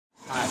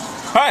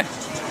Hi.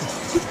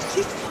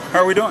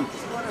 How are we doing?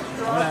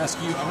 I'm gonna ask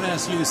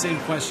you the same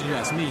question you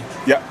asked me.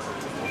 Yeah.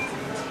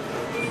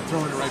 I'm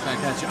throwing it right back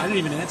at you. I didn't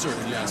even answer it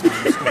when you asked me.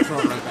 I'm just gonna throw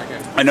it right back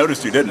at you. I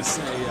noticed you didn't.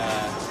 Say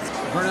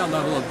burnout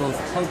level of both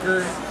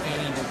poker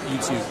and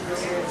YouTube.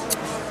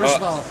 First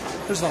of all,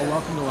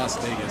 welcome to Las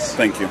Vegas.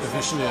 Thank you.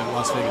 Officially a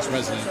Las Vegas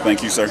resident.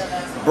 Thank you, sir.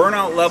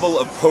 Burnout level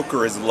of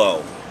poker is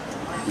low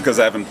because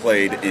I haven't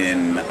played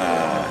in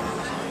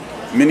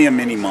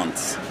many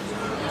months.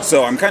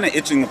 So I'm kind of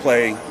itching to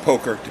play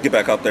poker to get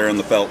back out there in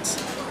the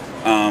felts.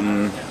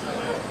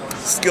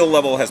 Skill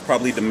level has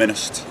probably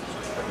diminished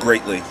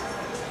greatly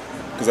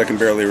because I can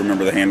barely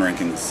remember the hand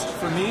rankings.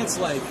 For me, it's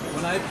like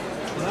when I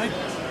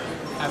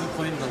haven't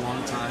played in a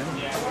long time.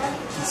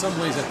 In some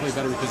ways, I play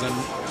better because I'm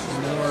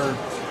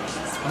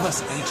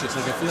less anxious.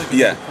 Like I feel like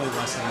I play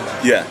less than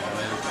that. Yeah.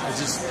 I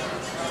just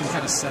can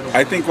kind of settle.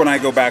 I think when I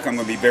go back, I'm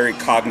going to be very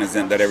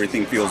cognizant that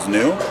everything feels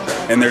new,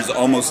 and there's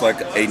almost like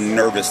a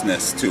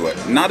nervousness to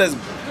it. Not as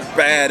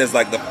bad as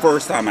like the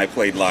first time I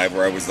played live,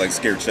 where I was like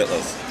scared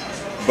shitless,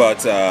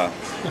 but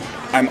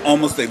I'm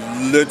almost a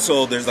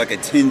little. There's like a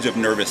tinge of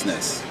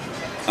nervousness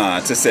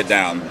to sit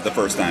down the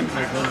first time.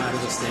 Like no matter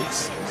the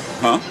stakes.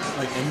 Huh?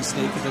 Like any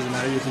stake, it doesn't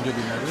matter. You think you'll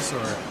be nervous,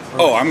 or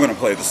oh, I'm going to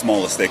play the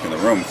smallest stake in the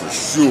room for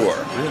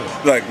sure. Really?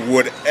 Like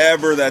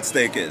whatever that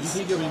stake is. You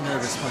think you'll be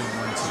nervous playing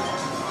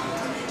 1-2?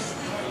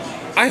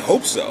 I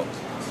hope so.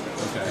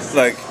 Okay.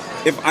 Like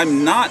if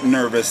I'm not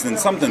nervous, then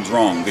something's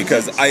wrong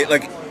because I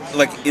like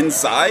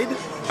inside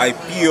I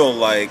feel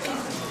like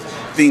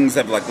things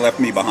have like left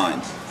me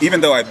behind.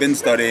 Even though I've been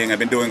studying, I've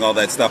been doing all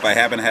that stuff, I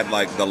haven't had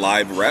like the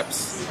live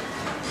reps.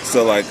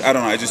 So like I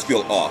don't know, I just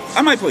feel off.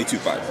 I might play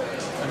 2-5.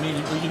 I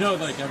mean, you know,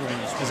 like everyone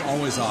is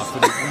always off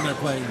when they're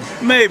playing.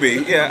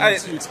 Maybe, yeah,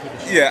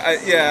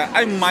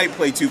 I might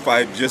play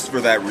 2-5 just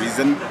for that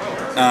reason.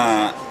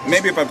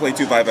 Maybe if I play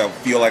 2-5, I'll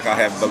feel like I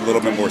have a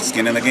little bit more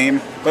skin in the game.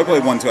 If I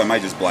play 1-2, I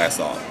might just blast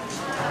off.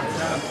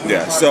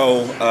 Yeah,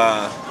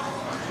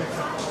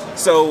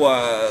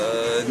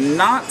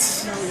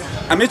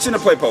 I'm itching to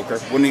play poker.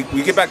 When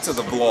we get back to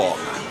the vlog,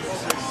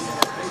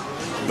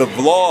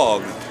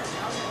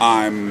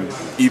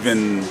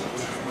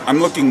 I'm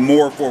looking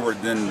more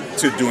forward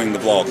to doing the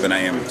vlog than I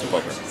am to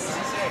poker.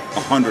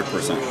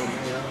 100%.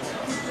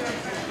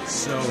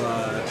 So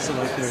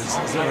like is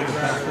there like a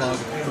backlog of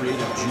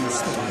creative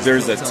juice?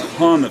 There's a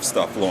ton of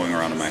stuff flowing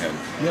around in my head.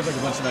 You have like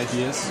a bunch of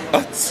ideas?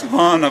 A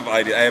ton of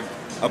ideas. I have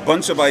a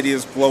bunch of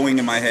ideas flowing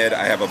in my head.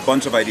 I have a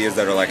bunch of ideas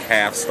that are like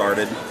half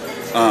started.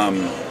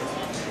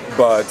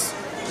 But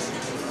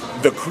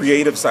the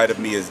creative side of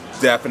me is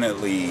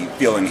definitely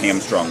feeling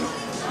hamstrung.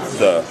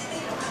 The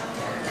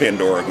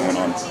Pandora going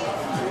on. I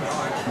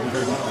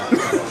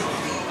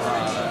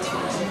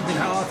mean,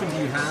 how often do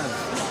you have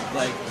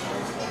like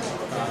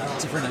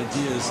different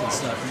ideas and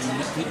stuff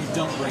that you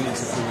don't bring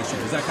into fruition?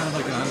 Is that kind of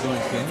like an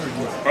ongoing thing, or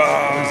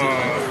is it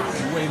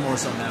like way more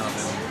so now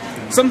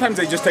than sometimes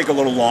they just take a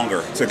little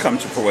longer to come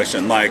to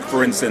fruition. Like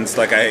for instance,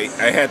 like I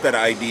had that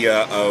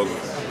idea of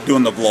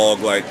doing the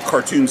vlog like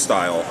cartoon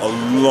style a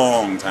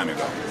long time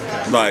ago.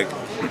 Like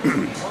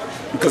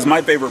because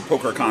my favorite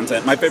poker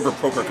content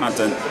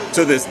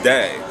to this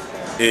day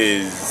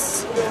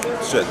is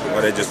shit.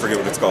 Why did I just forget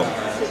what it's called?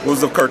 What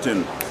was the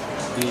cartoon?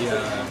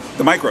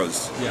 The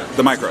micros. Yeah.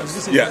 The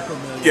micros. Yeah.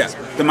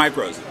 The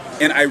micros.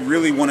 And I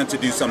really wanted to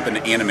do something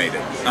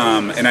animated.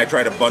 And I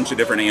tried a bunch of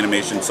different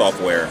animation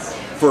software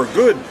for a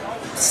good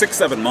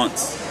 6-7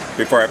 months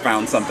before I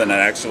found something that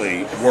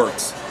actually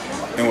worked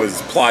and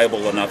was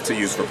pliable enough to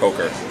use for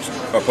poker,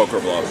 a poker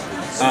vlog.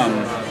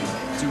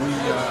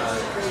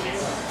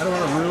 I don't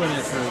want to ruin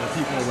it for the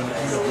people when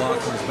the vlog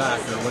comes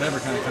back or whatever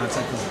kind of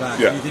content comes back.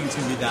 Yeah. Do you think it's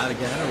going to be that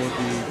again, or will it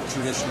be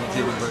traditional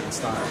Jaman Burton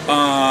style?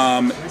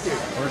 Or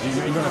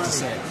you don't have to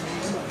say it?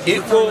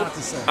 It will.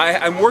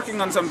 I'm working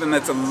on something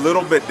that's a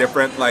little bit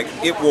different. Like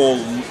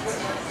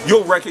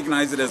you'll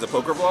recognize it as a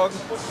poker vlog,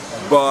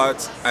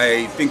 but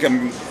I think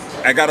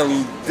I got a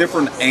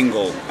different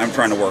angle I'm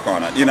trying to work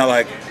on it. You know,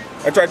 like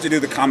I tried to do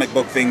the comic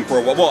book thing for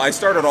a while. Well, I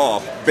started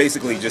off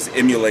basically just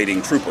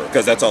emulating Trooper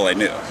because that's all I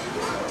knew.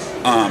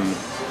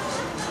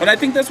 And I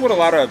think that's what a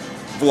lot of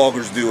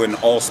vloggers do in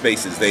all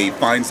spaces. They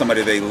find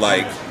somebody they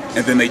like,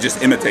 and then they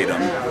just imitate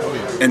them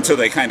until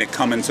they kind of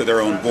come into their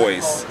own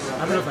voice. I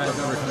don't know if I've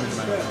ever come into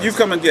my own voice. You've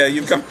come.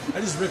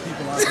 I just rip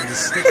people off and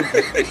just stick with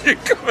it. You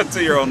come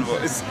into your own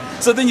voice.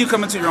 So then you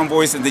come into your own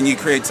voice, and then you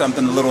create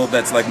something a little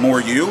that's like more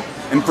you.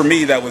 And for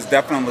me, that was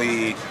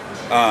definitely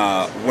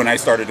when I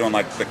started doing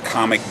like the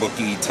comic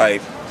booky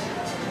type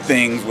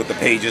things with the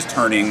pages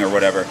turning or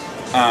whatever.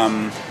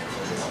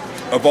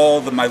 Of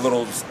all my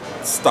little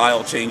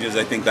style changes,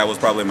 I think that was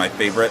probably my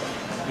favorite.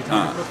 The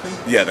comic book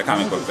thing? Yeah, the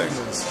comic book thing.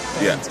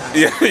 Yeah.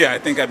 I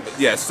think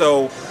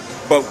So,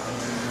 but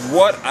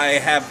what I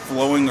have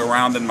flowing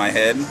around in my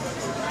head,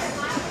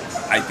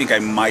 I think I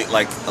might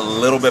like a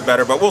little bit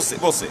better, but we'll see.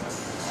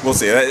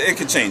 It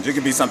could change. It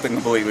could be something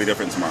completely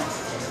different tomorrow.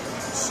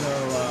 So,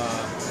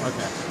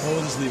 okay. Well,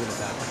 we'll just leave it at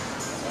that.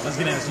 I was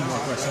going to ask you more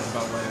questions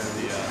about whether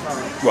the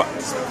what?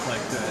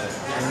 Like the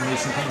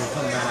animation thing will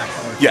come back.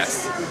 Or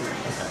yes.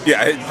 Okay.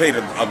 Yeah, I paid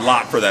a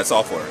lot for that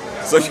software.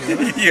 So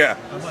yeah.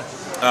 How much?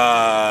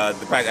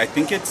 The price, I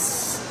think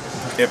it's,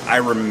 if I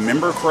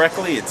remember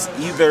correctly, it's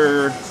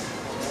either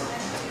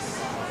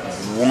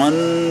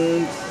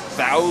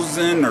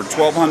 $1,000 or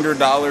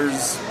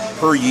 $1,200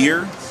 per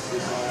year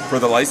for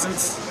the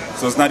license.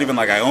 So it's not even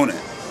like I own it.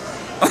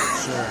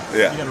 Sure.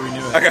 Yeah. You gotta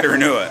renew it. I gotta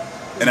renew it.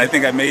 And I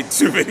think I made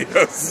 2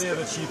 videos. Do they have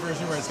a cheap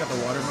version where it's got the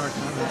watermark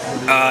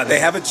on it? They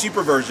have a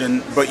cheaper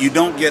version, but you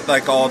don't get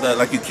like all the,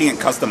 like you can't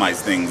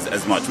customize things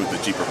as much with the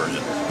cheaper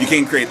version. You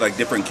can't create like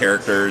different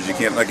characters. You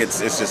can't, like it's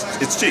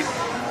cheap.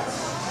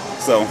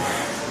 So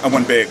I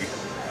went big,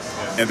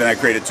 and then I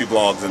created 2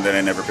 blogs, and then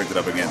I never picked it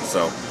up again.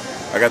 So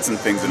I got some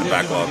things in the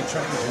backlog.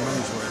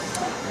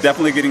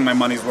 Definitely getting my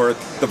money's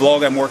worth. The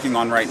blog I'm working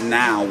on right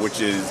now,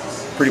 which is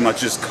pretty much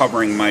just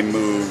covering my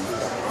move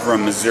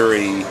from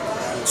Missouri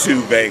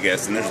to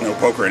Vegas, and there's no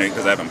poker in it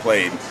because I haven't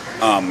played.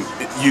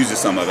 It uses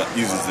some of it,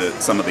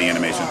 some of the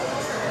animation.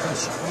 How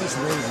much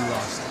weight have you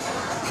lost?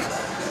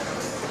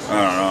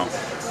 I don't know.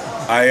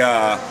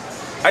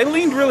 I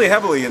leaned really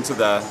heavily into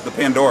the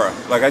Pandora.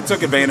 Like I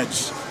took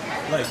advantage.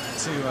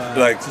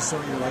 Like to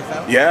sort your life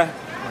out? Yeah.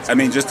 I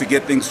mean, just to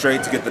get things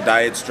straight, to get the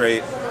diet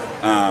straight.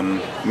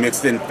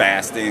 Mixed in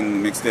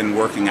fasting, mixed in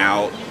working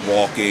out,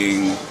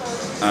 walking.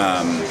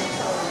 I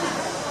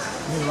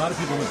mean, a lot of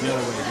people went the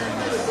other way during that.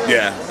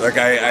 Yeah, like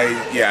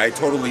I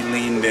totally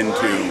leaned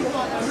into,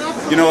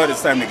 you know what,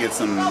 it's time to get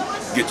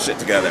shit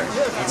together.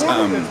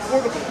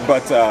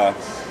 But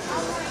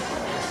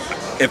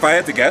if I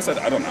had to guess,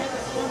 I don't know,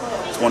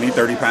 20,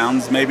 30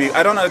 pounds maybe.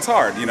 I don't know, it's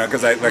hard, you know,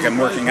 because I'm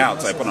working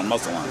out, so I put on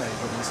muscle on.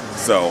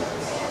 So.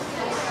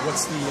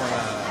 What's the,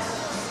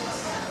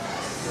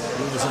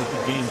 what was like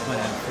the game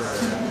plan for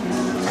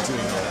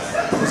doing all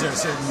that? Was there a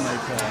certain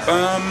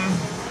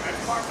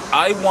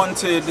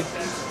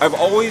I've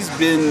always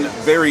been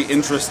very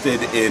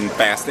interested in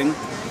fasting.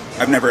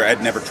 I'd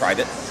never tried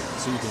it.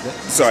 So you did it?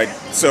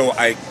 So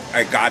I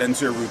got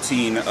into a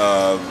routine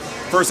of,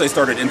 first I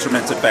started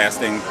intermittent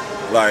fasting,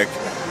 like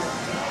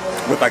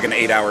with like an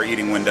 8-hour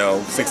eating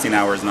window, 16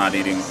 hours not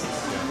eating.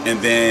 And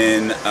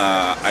then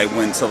I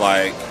went to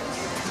like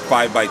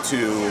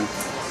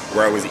 5x2,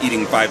 where I was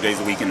eating 5 days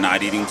a week and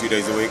not eating 2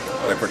 days a week,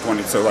 like for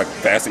 20, so like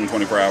fasting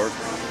 24 hours,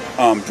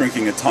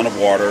 drinking a ton of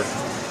water.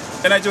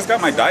 And I just got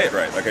my diet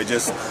right. Like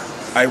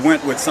I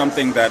went with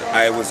something that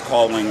I was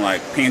calling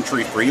like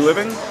pantry-free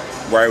living,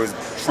 where I was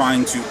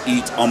trying to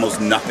eat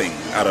almost nothing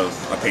out of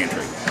a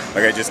pantry.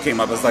 Like I just came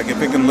up as like,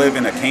 if it can live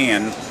in a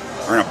can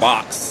or in a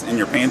box in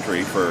your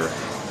pantry for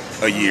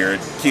a year,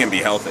 it can be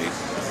healthy.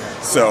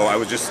 So I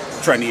was just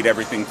trying to eat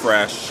everything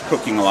fresh,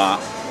 cooking a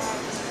lot.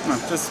 No,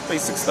 just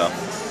basic stuff.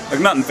 Like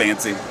nothing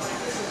fancy.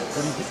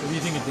 What do you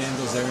think of Dan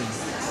Bilzerian?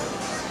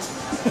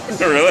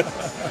 Really?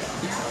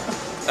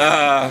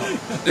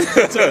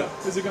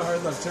 It's like a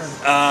hard left turn.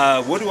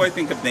 What do I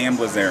think of Dan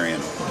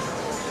Bilzerian?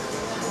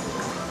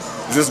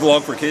 Is this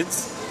vlog for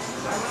kids?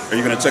 Are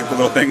you gonna check the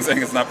little thing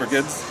saying it's not for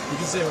kids? You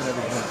can say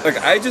whatever you want. Like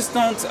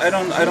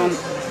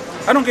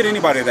I don't get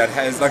anybody that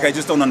has, like, I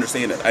just don't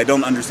understand it. I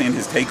don't understand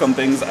his take on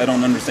things. I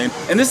don't understand,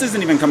 and this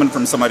isn't even coming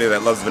from somebody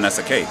that loves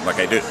Vanessa Kay, like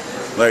I do.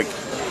 Like,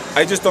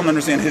 I just don't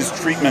understand his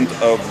treatment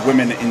of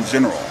women in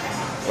general.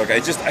 Like, I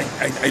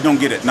don't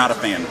get it. Not a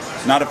fan.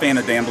 Not a fan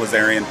of Dan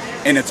Bilzerian.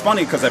 And it's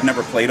funny because I've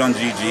never played on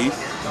GG,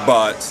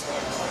 but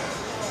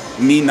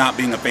me not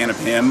being a fan of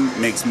him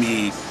makes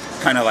me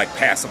kind of like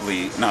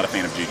passively not a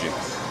fan of GG.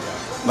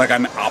 Like,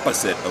 I'm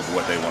opposite of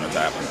what they wanted to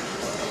happen.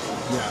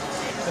 Yeah.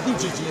 I think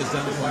GG has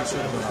done a bunch of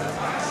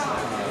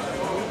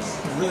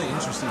really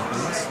interesting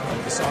things.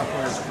 Like, the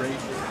software is great.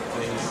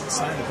 They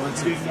signed a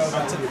bunch of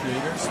content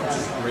creators, which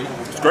is great.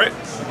 It's great.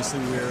 Obviously,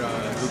 we're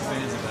big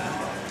fans of that.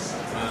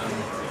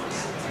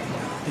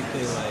 I think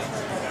they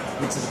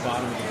went to the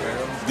bottom of the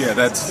barrel. Yeah,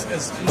 that's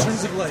in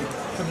terms of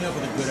coming up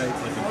with a good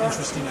idea, like an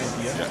interesting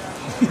idea. Yeah.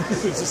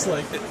 It was just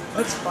like,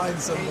 let's find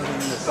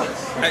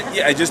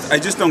somebody. I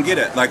just don't get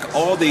it. Like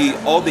all the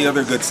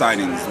other good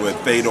signings with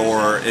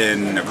Fedor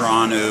and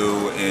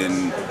Negreanu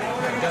and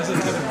guys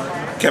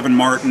like Kevin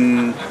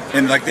Martin,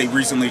 and like they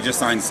recently just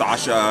signed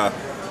Sasha.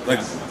 Like,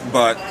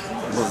 but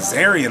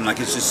Bilzerian, like,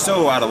 it's just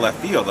so out of left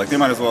field. Like, they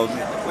might as well,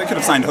 they could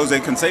have signed Jose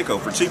Canseco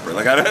for cheaper.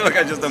 Like,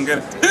 I just don't get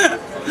it.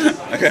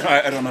 Like,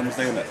 I don't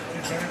understand it.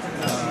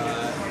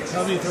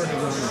 Hellmuth or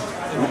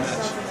Negreanu in the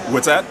match?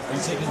 What's that? Are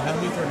you taking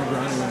Hellmuth or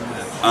Negreanu in the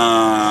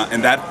match?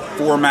 In that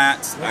format,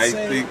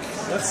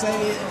 let's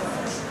say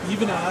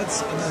even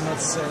odds, and then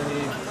let's say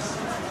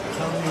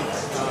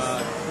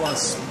Hellmuth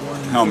plus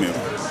 150. Hellmuth.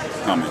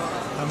 Hellmuth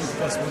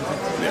plus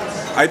 150.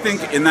 Yeah.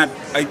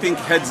 I think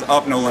heads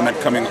up No Limit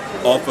coming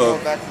off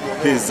of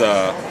his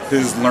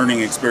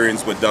learning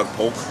experience with Doug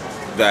Polk,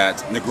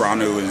 that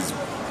Negreanu is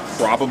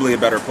probably a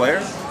better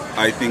player.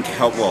 I think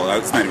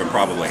it's not even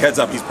probably. Heads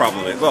up, he's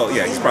probably a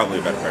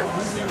better player.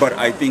 But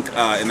I think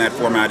in that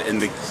format, in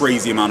the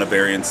crazy amount of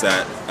variance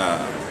that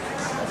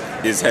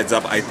is heads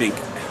up, I think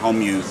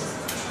Hellmuth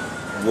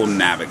will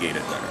navigate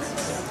it better.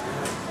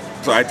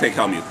 So I take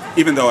Hellmuth,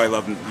 even though I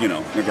love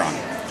Negreanu.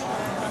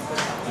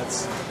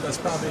 that's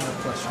probably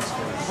enough questions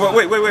for you. Well,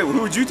 wait.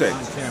 Who would you take?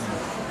 On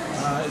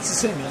camera. It's the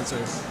same answer.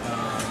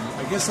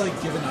 I guess, like,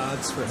 given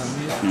odds for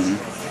Hellmuth,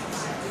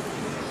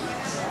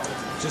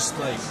 just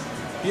like,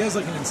 he has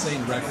like an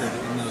insane record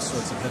in those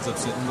sorts of heads-up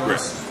sit-and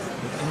goes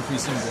with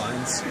increasing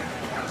blinds.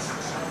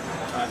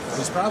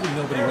 There's probably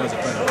nobody who has a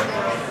better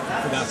record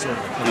for that sort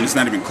of thing. And it's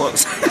not even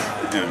close.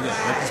 Yeah,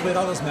 like he's played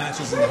all those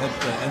matches in the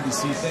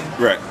NBC thing.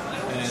 Right.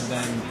 And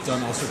then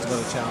done all sorts of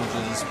other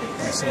challenges in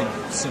the same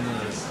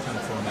similar kind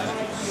of format.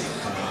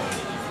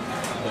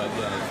 But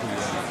yeah,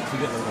 if we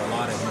get like a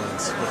lot of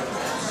hands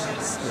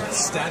with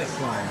static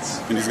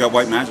blinds. And he's got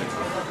white magic.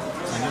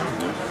 I know.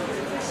 Yeah.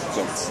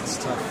 So It's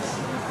tough.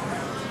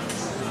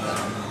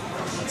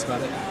 That's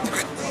about it.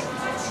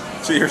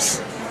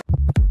 Cheers.